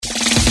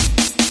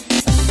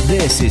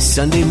This is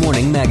Sunday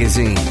Morning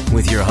Magazine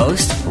with your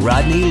host,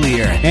 Rodney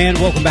Lear. And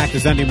welcome back to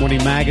Sunday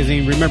Morning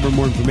Magazine. Remember,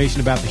 more information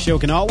about the show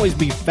can always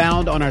be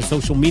found on our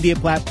social media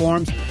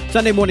platforms.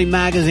 Sunday Morning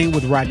Magazine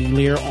with Rodney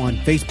Lear on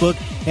Facebook.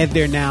 Head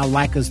there now,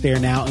 like us there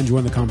now, and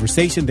join the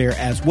conversation there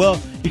as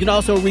well. You can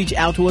also reach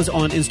out to us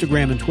on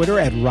Instagram and Twitter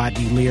at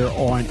Rodney Lear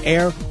on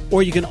air.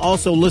 Or you can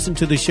also listen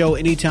to the show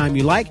anytime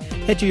you like.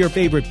 Head to your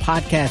favorite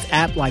podcast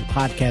app like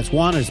Podcast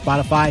One or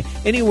Spotify,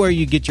 anywhere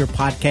you get your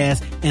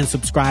podcast, and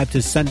subscribe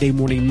to Sunday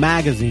Morning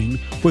Magazine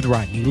with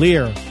Rodney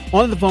Lear.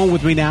 On the phone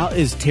with me now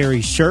is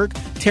Teri Shirk.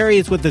 Teri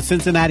is with the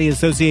Cincinnati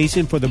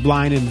Association for the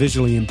Blind and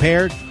Visually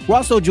Impaired. We're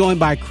also joined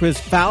by Chris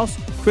Faust.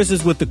 Chris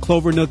is with the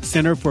Clovernook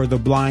Center for the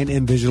Blind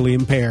and Visually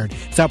Impaired.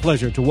 It's our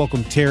pleasure to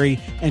welcome Teri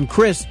and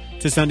Chris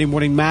to Sunday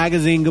Morning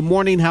Magazine. Good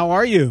morning. How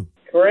are you?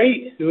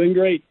 Great. Doing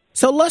great.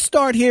 So let's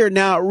start here.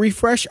 Now,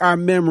 refresh our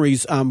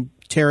memories.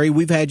 Teri,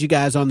 we've had you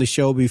guys on the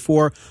show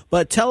before,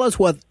 but tell us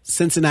what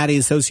Cincinnati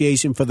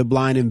Association for the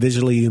Blind and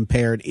Visually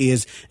Impaired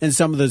is and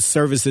some of the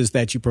services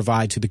that you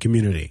provide to the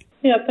community.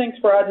 Yeah, thanks,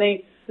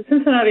 Rodney. The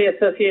Cincinnati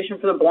Association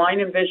for the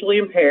Blind and Visually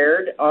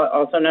Impaired,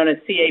 also known as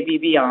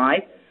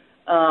CABVI,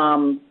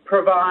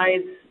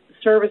 provides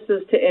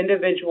services to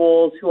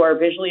individuals who are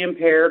visually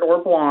impaired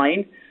or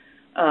blind,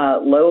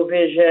 low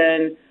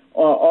vision,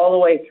 all the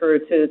way through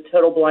to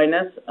total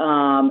blindness,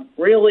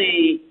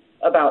 really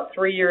about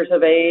 3 years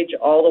of age,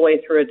 all the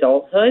way through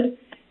adulthood.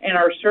 And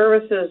our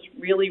services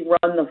really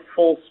run the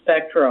full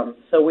spectrum.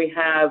 So we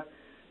have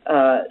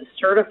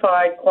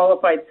certified,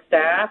 qualified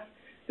staff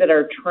that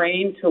are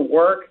trained to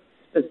work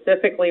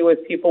specifically with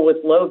people with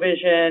low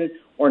vision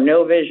or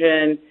no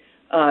vision,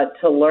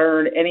 to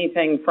learn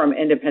anything from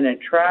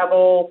independent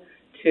travel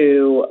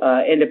to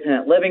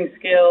independent living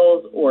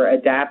skills or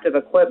adaptive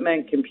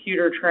equipment,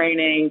 computer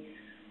training,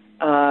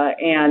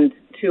 and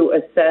to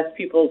assess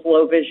people's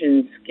low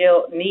vision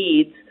skill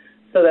needs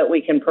so that we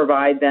can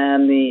provide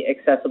them the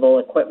accessible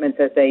equipment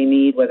that they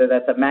need, whether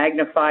that's a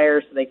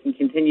magnifier so they can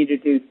continue to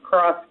do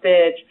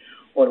cross-stitch,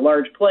 or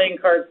large playing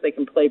cards so they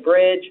can play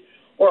bridge,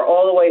 or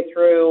all the way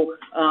through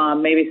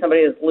maybe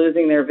somebody is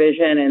losing their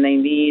vision and they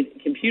need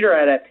computer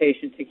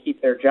adaptation to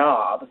keep their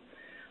job.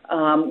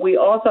 We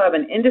also have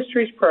an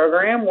industries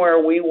program where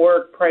we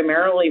work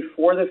primarily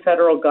for the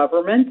federal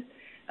government,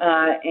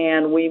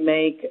 and we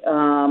make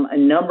a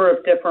number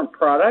of different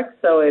products.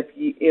 So if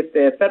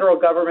the federal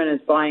government is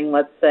buying,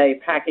 let's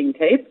say, packing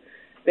tape,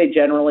 they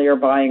generally are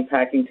buying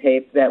packing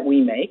tape that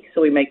we make.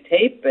 So we make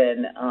tape,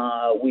 and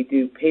we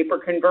do paper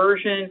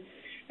conversion,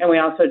 and we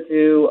also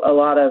do a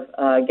lot of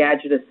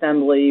gadget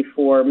assembly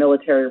for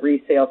military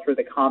resale through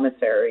the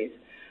commissaries.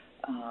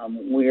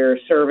 We're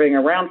serving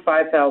around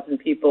 5,000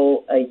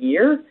 people a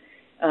year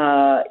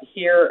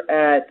here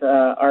at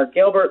our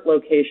Gilbert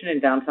location in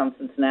downtown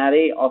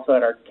Cincinnati, also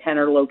at our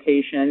Kenner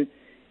location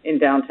in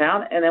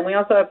downtown. And then we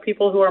also have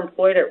people who are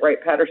employed at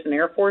Wright-Patterson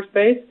Air Force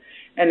Base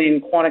and in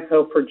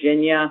Quantico,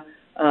 Virginia,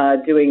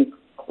 doing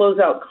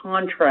closeout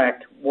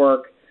contract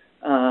work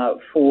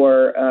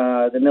for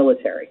the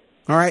military.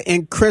 All right.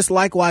 And Chris,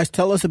 likewise,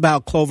 tell us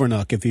about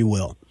Clovernook, if you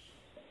will.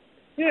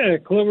 Yeah,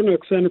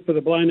 Clovernook Center for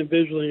the Blind and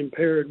Visually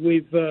Impaired.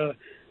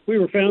 We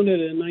were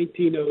founded in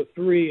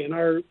 1903,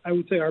 and I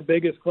would say our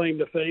biggest claim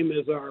to fame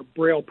is our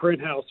Braille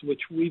print house,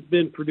 which we've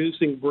been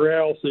producing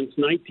Braille since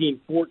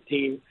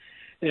 1914,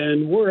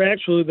 and we're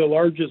actually the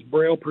largest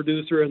Braille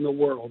producer in the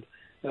world.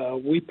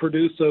 We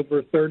produce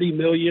over 30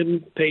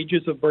 million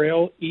pages of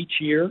Braille each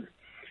year,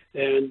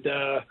 and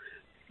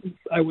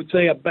I would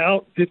say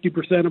about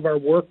 50% of our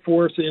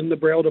workforce in the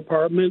Braille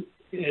department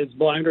is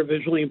blind or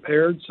visually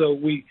impaired, so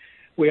we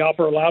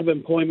offer a lot of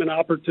employment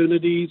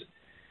opportunities.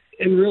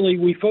 And really,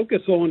 we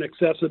focus on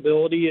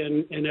accessibility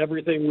in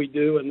everything we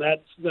do, and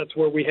that's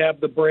where we have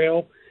the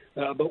Braille.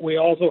 But we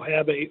also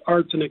have a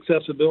arts and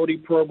accessibility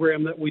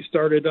program that we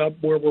started up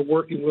where we're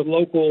working with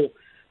local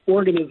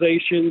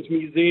organizations,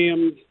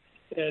 museums,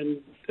 and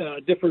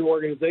different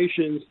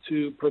organizations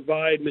to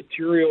provide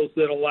materials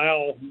that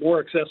allow more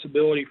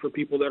accessibility for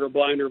people that are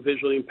blind or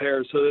visually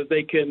impaired so that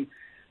they can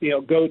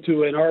go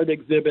to an art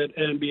exhibit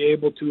and be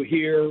able to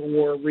hear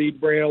or read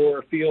Braille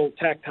or feel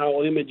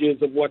tactile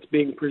images of what's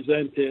being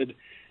presented.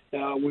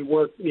 We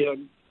work,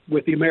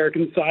 with the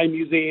American Sign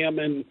Museum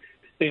and,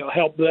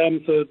 help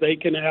them so that they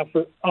can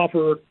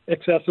offer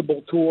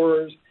accessible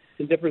tours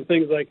and different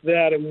things like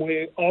that. And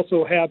we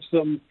also have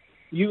some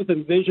youth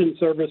and vision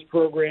service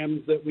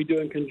programs that we do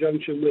in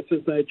conjunction with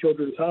Cincinnati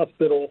Children's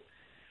Hospital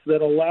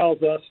that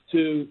allows us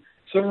to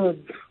serve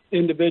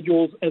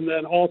individuals and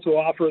then also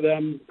offer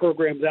them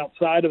programs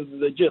outside of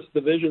just the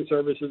vision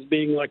services,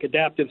 being like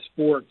adaptive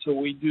sports. So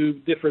we do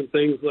different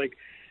things like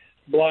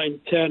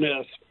blind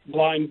tennis,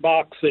 blind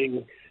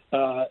boxing,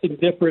 and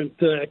different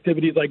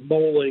activities like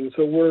bowling.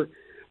 So we're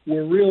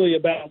really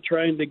about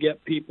trying to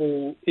get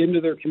people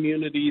into their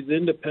communities,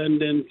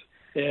 independent,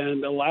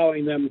 and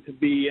allowing them to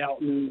be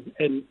out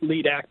and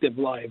lead active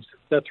lives.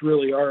 That's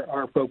really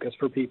our focus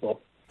for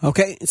people.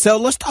 Okay, so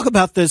let's talk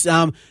about this.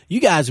 You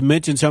guys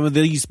mentioned some of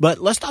these, but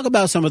let's talk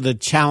about some of the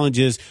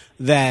challenges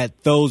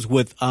that those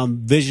with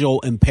visual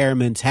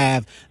impairments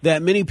have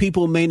that many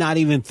people may not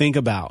even think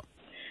about.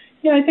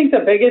 Yeah, I think the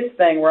biggest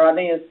thing,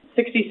 Rodney, is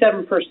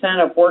 67%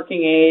 of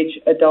working age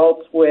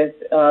adults with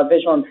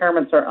visual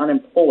impairments are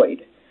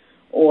unemployed,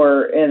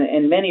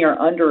 and many are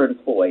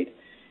underemployed,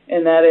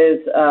 and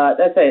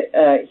that's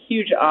a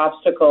huge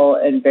obstacle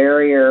and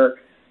barrier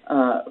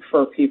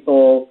for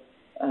people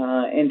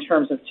in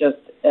terms of just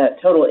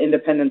total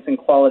independence and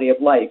quality of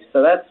life.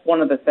 So that's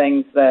one of the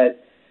things that,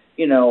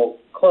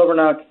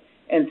 Clovernook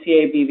and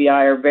CABVI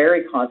are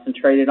very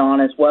concentrated on,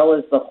 as well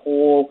as the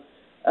whole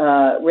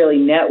really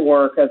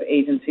network of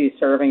agencies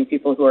serving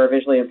people who are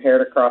visually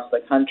impaired across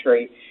the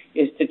country,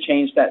 is to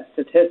change that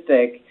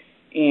statistic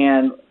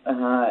and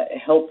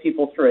help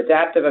people through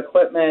adaptive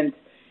equipment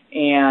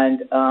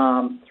and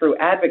through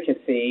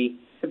advocacy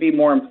to be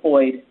more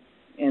employed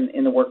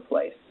in the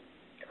workplace.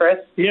 Chris?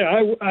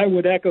 Yeah, I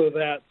would echo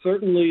that.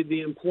 Certainly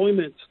the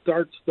employment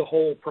starts the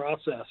whole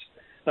process.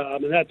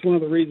 And that's one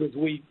of the reasons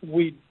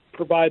we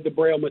provide the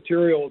Braille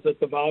materials at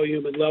the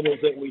volume and levels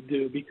that we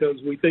do,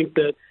 because we think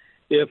that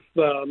if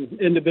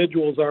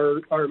individuals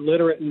are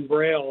literate in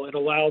Braille, it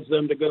allows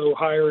them to go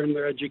higher in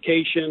their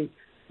education,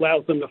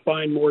 allows them to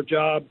find more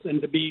jobs and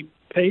to be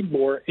paid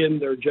more in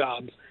their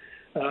jobs.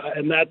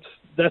 And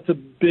that's a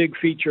big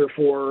feature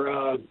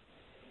for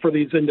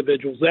these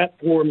individuals. That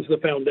forms the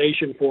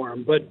foundation for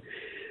them. But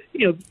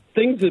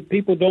things that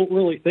people don't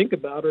really think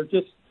about are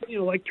just,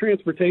 like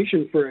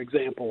transportation, for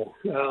example.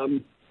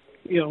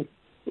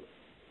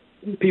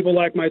 People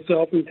like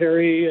myself and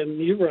Terry and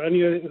you,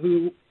 Rania,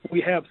 who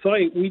we have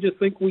sight, we just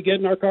think we get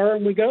in our car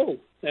and we go.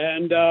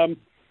 And,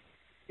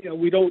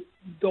 we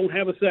don't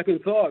have a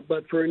second thought.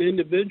 But for an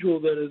individual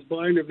that is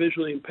blind or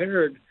visually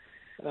impaired,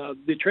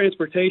 the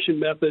transportation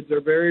methods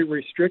are very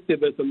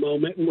restrictive at the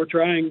moment,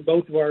 and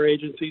both of our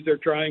agencies are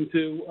trying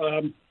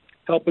to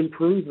help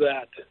improve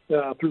that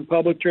through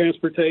public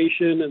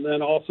transportation, and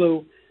then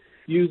also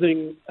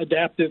using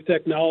adaptive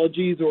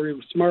technologies or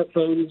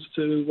smartphones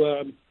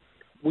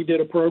we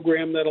did a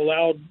program that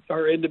allowed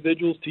our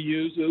individuals to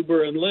use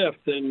Uber and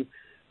Lyft and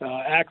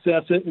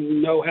access it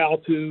and know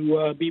how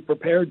to be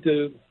prepared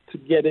to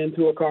get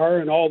into a car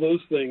and all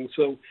those things.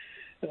 So,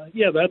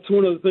 that's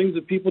one of the things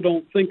that people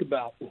don't think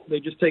about. They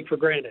just take for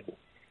granted.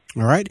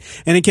 All right.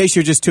 And in case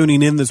you're just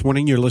tuning in this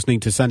morning, you're listening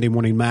to Sunday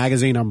Morning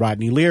Magazine. I'm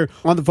Rodney Lear.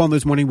 On the phone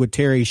this morning with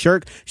Teri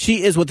Shirk.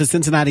 She is with the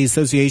Cincinnati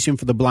Association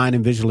for the Blind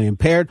and Visually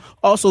Impaired.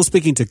 Also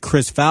speaking to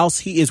Chris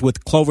Faust. He is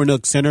with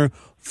Clovernook Center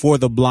for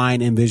the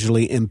Blind and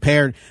Visually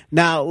Impaired.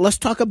 Now, let's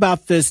talk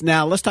about this.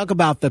 Now, let's talk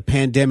about the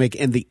pandemic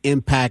and the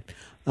impact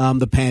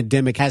the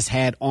pandemic has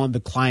had on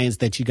the clients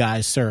that you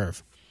guys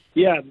serve.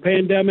 Yeah, the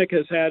pandemic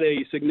has had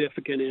a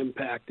significant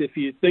impact. If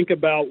you think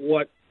about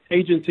what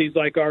agencies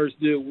like ours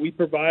do, we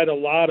provide a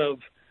lot of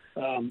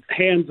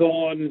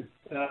hands-on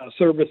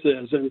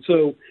services, and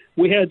so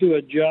we had to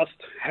adjust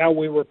how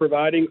we were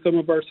providing some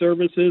of our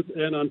services,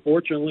 and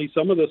unfortunately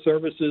some of the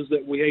services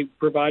that we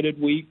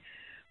provided we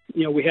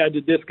had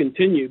to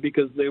discontinue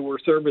because they were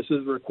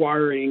services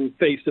requiring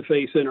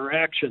face-to-face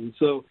interaction.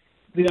 So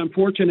the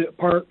unfortunate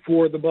part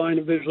for the blind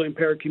and visually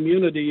impaired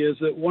community is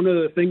that one of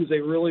the things they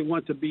really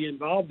want to be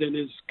involved in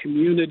is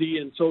community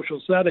and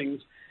social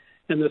settings.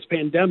 And this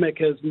pandemic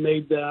has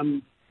made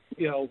them,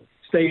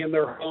 stay in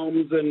their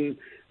homes and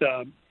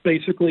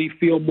basically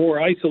feel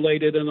more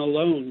isolated and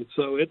alone.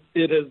 So it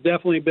has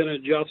definitely been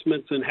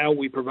adjustments in how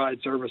we provide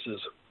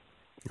services.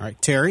 All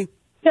right, Terry?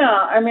 Yeah,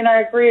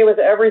 I agree with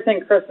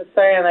everything Chris is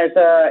saying. There's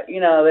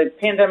the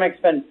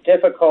pandemic's been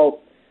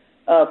difficult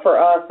for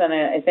us, and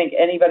I think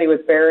anybody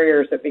with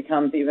barriers, it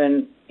becomes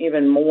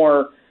even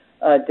more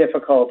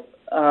difficult.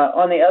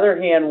 On the other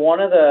hand, one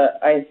of the,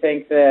 I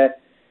think, the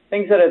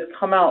things that has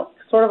come out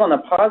sort of on the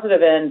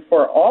positive end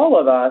for all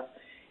of us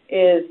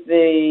is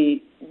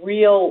the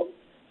real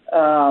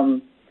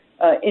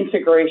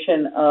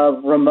integration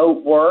of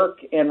remote work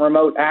and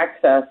remote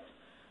access.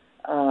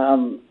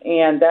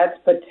 And that's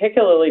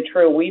particularly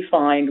true, we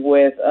find,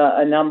 with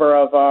a number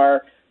of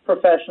our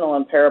professional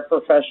and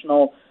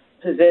paraprofessional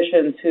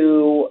positions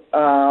who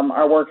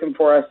are working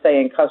for us, say,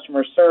 in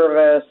customer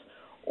service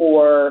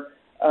or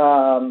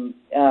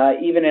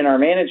even in our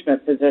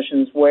management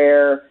positions,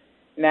 where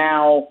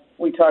now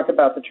we talk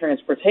about the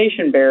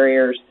transportation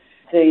barriers.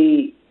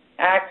 The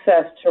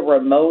access to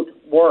remote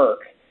work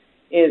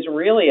is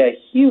really a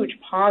huge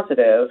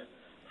positive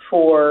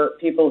for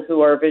people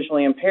who are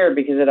visually impaired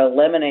because it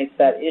eliminates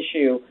that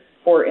issue.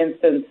 For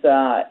instance,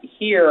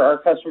 here our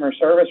customer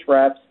service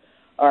reps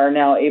are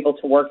now able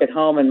to work at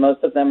home, and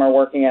most of them are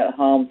working at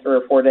home 3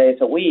 or 4 days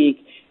a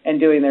week and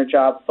doing their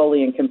job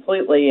fully and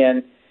completely.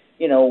 And,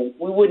 we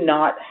would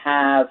not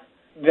have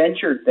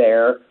ventured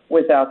there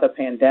without the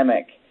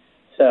pandemic.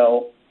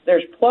 So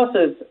there's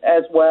pluses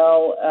as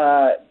well,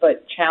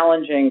 but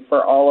challenging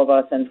for all of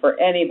us and for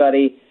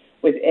anybody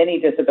with any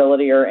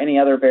disability or any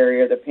other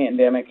barrier. The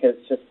pandemic has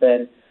just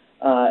been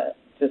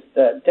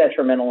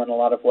detrimental in a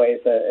lot of ways,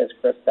 as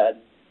Chris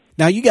said.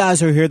 Now, you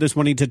guys are here this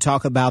morning to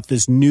talk about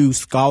this new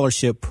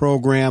scholarship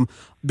program.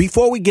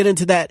 Before we get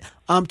into that,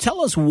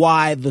 tell us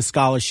why the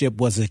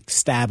scholarship was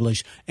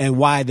established and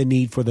why the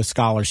need for the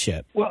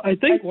scholarship. Well, I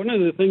think one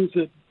of the things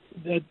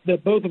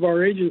that both of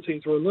our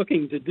agencies were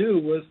looking to do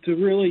was to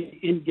really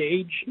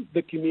engage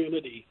the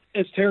community.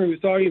 As Terry was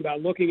talking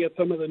about, looking at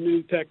some of the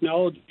new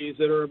technologies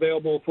that are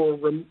available for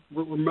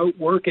remote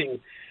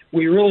working,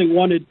 we really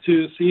wanted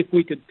to see if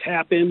we could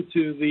tap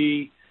into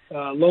the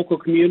local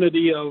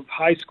community of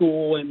high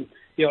school and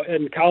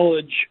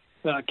college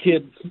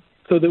kids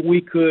so that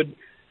we could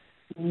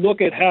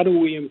look at how do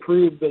we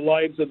improve the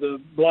lives of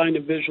the blind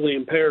and visually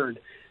impaired.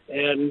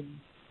 And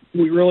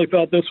we really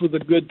felt this was a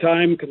good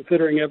time,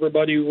 considering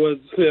everybody was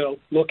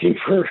looking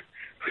for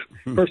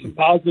some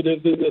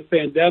positives in this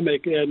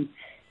pandemic, and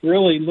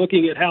really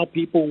looking at how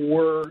people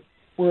were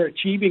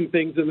achieving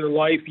things in their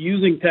life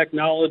using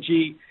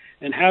technology,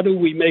 and how do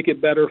we make it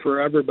better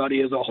for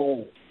everybody as a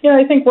whole. Yeah,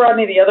 I think,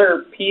 Rodney, the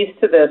other piece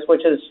to this,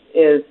 which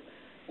is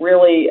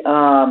really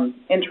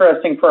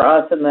interesting for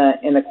us in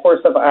the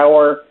course of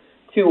our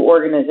two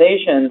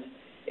organizations,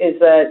 is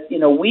that,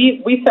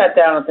 we sat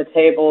down at the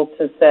table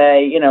to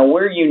say,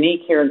 we're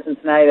unique here in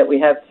Cincinnati that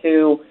we have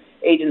two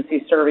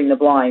agencies serving the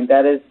blind.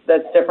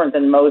 That's different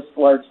than most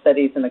large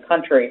cities in the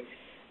country.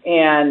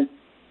 And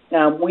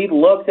we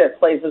looked at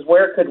places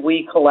where could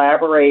we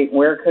collaborate,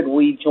 where could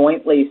we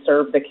jointly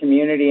serve the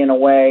community in a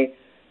way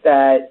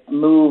that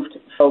moved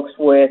folks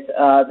with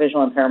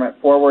visual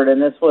impairment forward.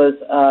 And this was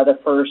the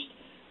first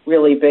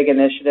really big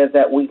initiative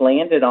that we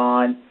landed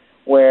on,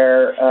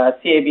 where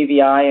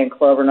CABVI and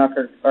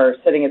Clovernook are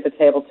sitting at the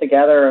table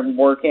together and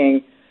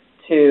working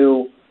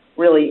to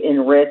really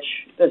enrich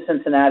the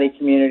Cincinnati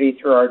community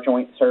through our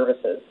joint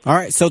services. All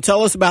right, so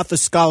tell us about the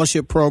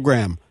scholarship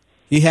program.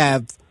 You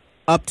have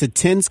up to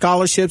 10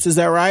 scholarships, is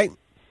that right?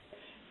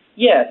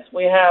 Yes,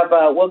 we have.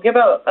 We'll give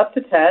out up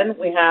to 10.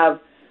 We have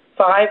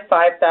 5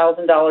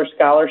 $5,000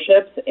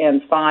 scholarships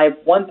and 5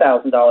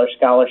 $1,000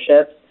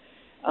 scholarships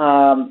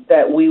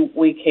that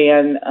we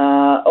can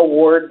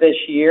award this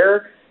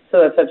year.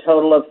 So that's a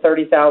total of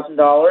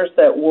 $30,000.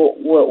 That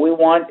what we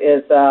want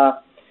is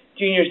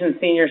juniors and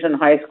seniors in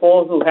high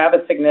school who have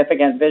a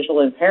significant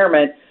visual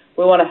impairment.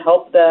 We want to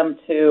help them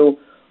to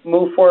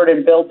move forward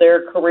and build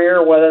their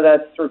career, whether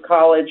that's through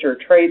college or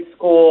trade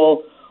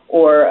school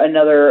or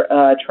another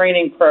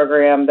training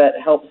program that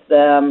helps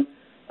them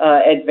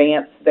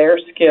advance their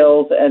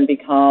skills and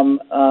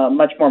become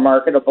much more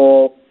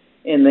marketable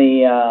in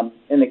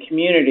the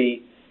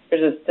community.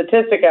 There's a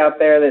statistic out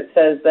there that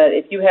says that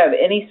if you have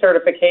any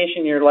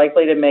certification, you're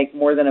likely to make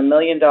more than $1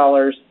 million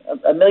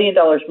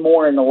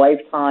more in the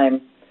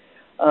lifetime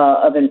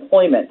of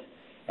employment.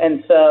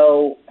 And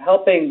so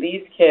helping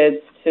these kids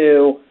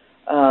to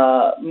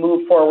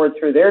move forward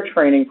through their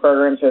training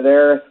programs or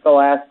their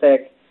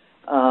scholastic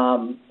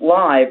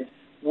lives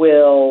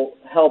will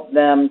help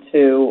them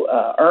to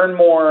earn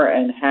more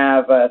and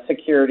have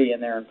security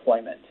in their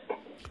employment.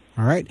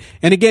 All right.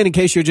 And again, in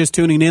case you're just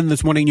tuning in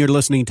this morning, you're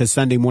listening to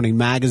Sunday Morning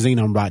Magazine.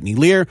 I'm Rodney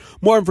Lear.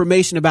 More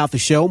information about the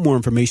show, more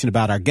information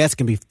about our guests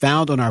can be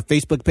found on our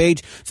Facebook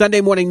page,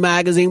 Sunday Morning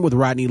Magazine with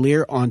Rodney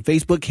Lear on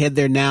Facebook. Head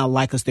there now,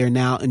 like us there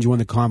now, and join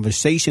the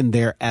conversation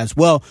there as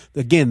well.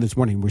 Again, this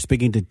morning, we're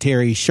speaking to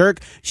Teri Shirk.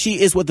 She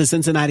is with the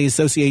Cincinnati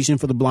Association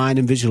for the Blind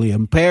and Visually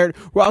Impaired.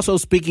 We're also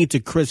speaking to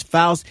Chris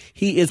Faust.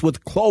 He is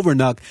with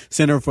Clovernook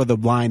Center for the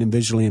Blind and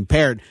Visually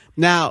Impaired.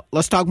 Now,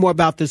 let's talk more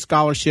about this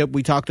scholarship.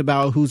 We talked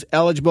about who's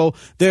eligible.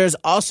 There's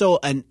also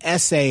an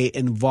essay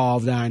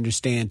involved, I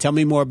understand. Tell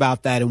me more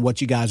about that and what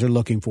you guys are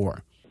looking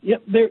for.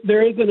 Yep,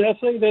 there is an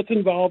essay that's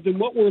involved, and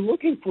what we're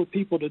looking for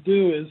people to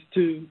do is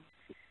to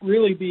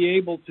really be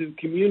able to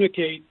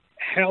communicate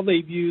how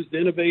they've used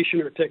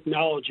innovation or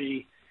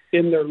technology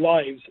in their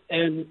lives.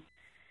 And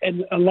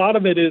a lot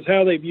of it is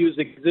how they've used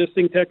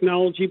existing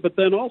technology, but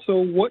then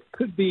also what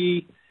could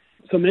be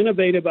some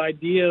innovative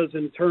ideas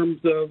in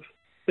terms of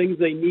things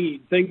they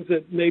need, things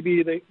that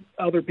maybe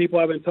other people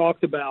haven't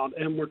talked about.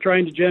 And we're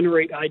trying to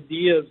generate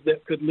ideas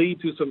that could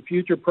lead to some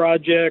future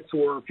projects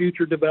or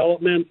future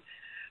development.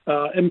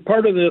 And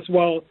part of this,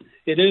 while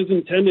it is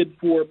intended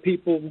for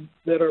people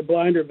that are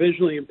blind or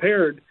visually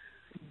impaired,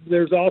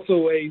 there's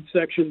also a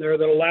section there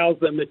that allows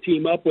them to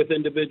team up with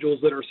individuals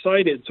that are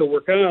sighted. So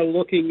we're kind of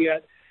looking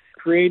at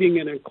creating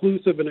an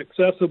inclusive and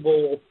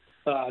accessible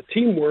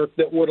teamwork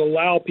that would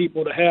allow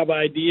people to have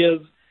ideas.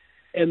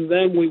 And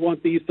then we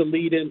want these to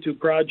lead into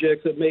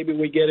projects that maybe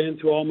we get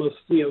into almost,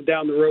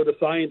 down the road, a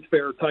science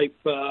fair type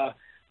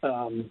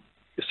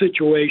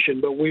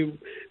situation. But we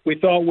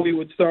thought we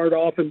would start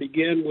off and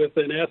begin with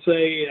an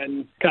essay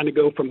and kind of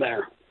go from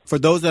there. For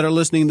those that are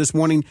listening this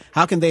morning,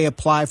 how can they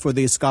apply for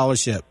the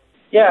scholarship?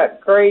 Yeah,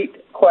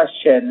 great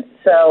question.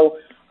 So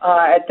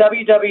at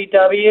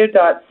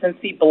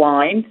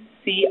www.cincyblind,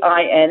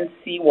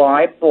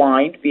 C-I-N-C-Y,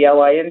 blind,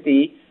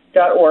 B-L-I-N-D,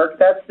 .org.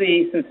 That's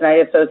the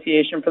Cincinnati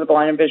Association for the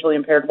Blind and Visually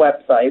Impaired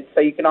website. So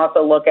you can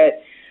also look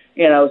at,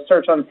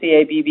 search on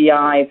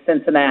CABVI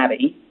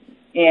Cincinnati.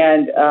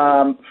 And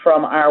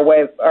from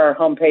our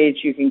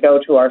homepage, you can go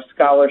to our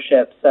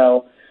scholarship.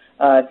 So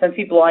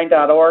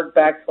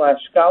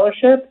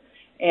cincyblind.org/scholarship,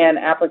 and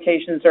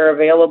applications are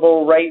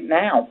available right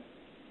now.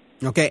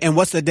 Okay, and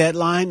what's the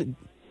deadline?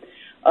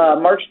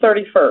 March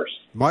 31st.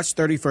 March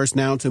 31st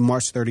now to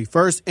March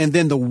 31st. And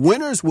then the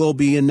winners will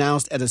be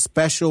announced at a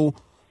special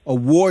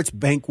awards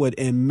banquet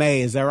in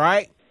May. Is that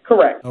right?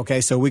 Correct.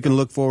 Okay, so we can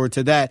look forward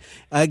to that.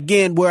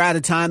 Again, we're out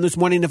of time this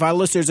morning. If our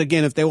listeners,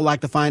 again, if they would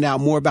like to find out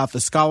more about the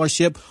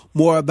scholarship,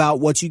 more about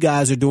what you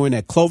guys are doing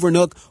at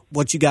Clovernook,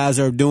 what you guys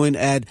are doing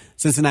at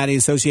Cincinnati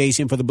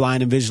Association for the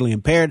Blind and Visually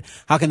Impaired,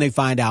 how can they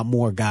find out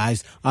more,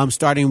 guys?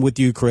 Starting with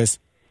you, Chris,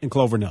 in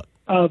Clovernook.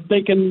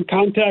 They can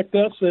contact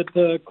us at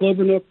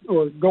Clovernook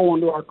or go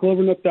onto our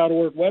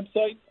clovernook.org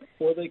website,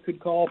 or they could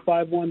call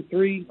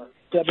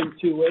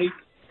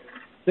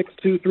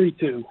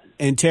 513-728-6232.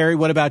 And Terry,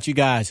 what about you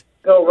guys?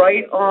 Go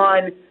right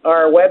on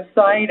our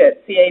website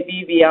at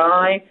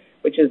CABVI,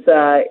 which is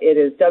it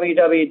is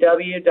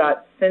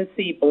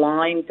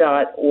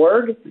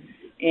www.cincyblind.org,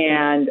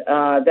 and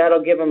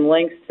that'll give them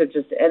links to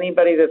just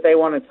anybody that they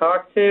want to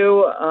talk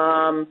to.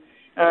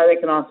 They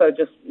can also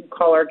just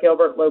call our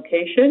Gilbert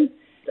location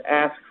to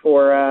ask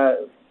for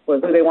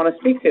who they want to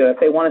speak to. If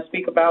they want to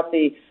speak about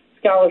the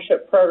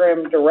scholarship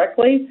program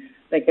directly,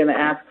 they can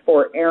ask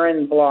for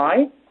Aaron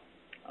Bly,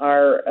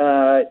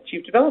 our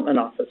Chief Development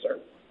Officer.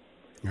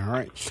 All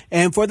right.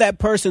 And for that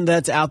person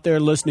that's out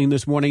there listening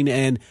this morning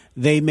and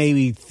they may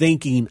be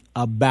thinking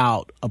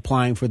about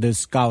applying for this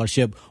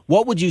scholarship,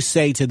 what would you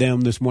say to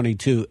them this morning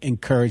to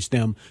encourage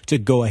them to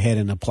go ahead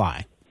and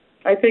apply?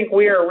 I think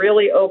we are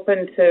really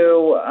open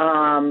to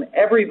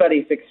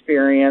everybody's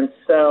experience,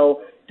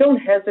 so don't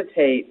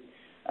hesitate.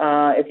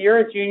 If you're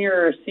a junior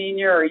or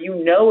senior, or you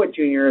know a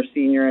junior or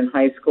senior in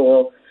high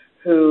school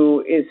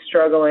who is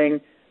struggling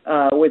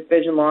with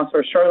vision loss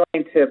or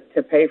struggling to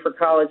pay for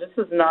college, this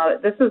is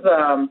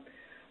a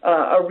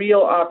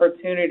real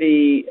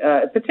opportunity,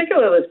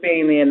 particularly this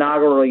being the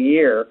inaugural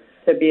year,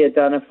 to be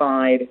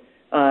identified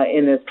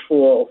in this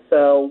pool.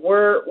 So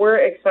we're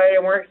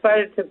excited. We're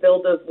excited to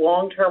build those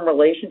long-term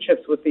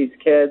relationships with these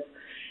kids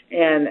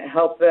and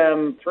help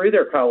them through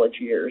their college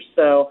years.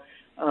 So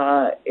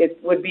it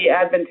would be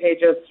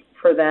advantageous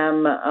for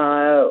them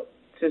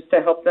just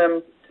to help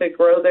them to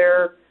grow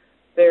their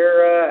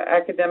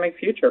academic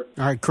future.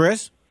 All right,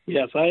 Chris?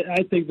 Yes,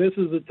 I think this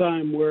is a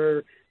time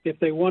where if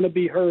they want to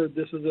be heard,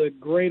 this is a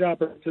great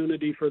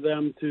opportunity for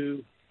them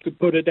to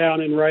put it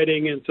down in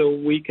writing, and so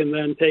we can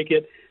then take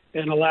it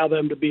and allow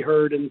them to be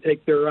heard and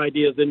take their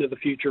ideas into the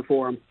future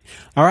for them.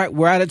 All right,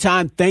 we're out of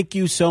time. Thank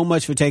you so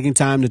much for taking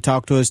time to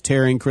talk to us,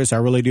 Teri and Chris. I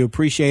really do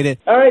appreciate it.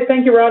 All right,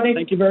 thank you, Rodney.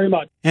 Thank you very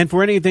much. And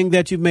for anything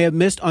that you may have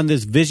missed on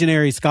this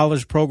Visionary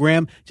Scholars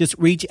Program, just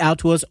reach out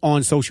to us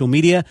on social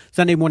media.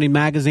 Sunday Morning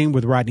Magazine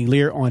with Rodney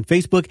Lear on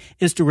Facebook,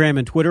 Instagram,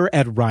 and Twitter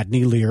at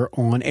Rodney Lear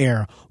on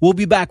Air. We'll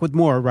be back with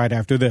more right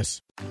after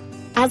this.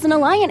 As an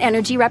Alliant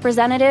Energy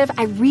representative,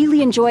 I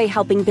really enjoy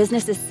helping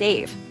businesses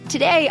save.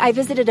 Today, I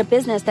visited a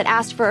business that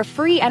asked for a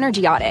free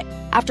energy audit.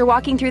 After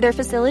walking through their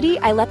facility,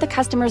 I let the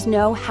customers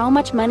know how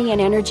much money and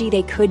energy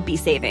they could be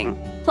saving.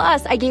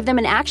 Plus, I gave them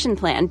an action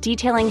plan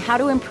detailing how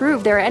to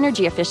improve their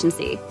energy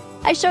efficiency.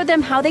 I showed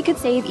them how they could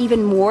save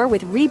even more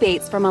with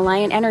rebates from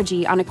Alliant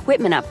Energy on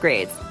equipment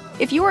upgrades.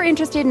 If you are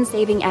interested in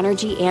saving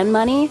energy and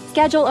money,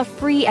 schedule a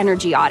free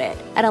energy audit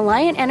at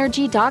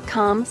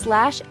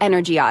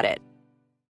alliantenergy.com/energy audit.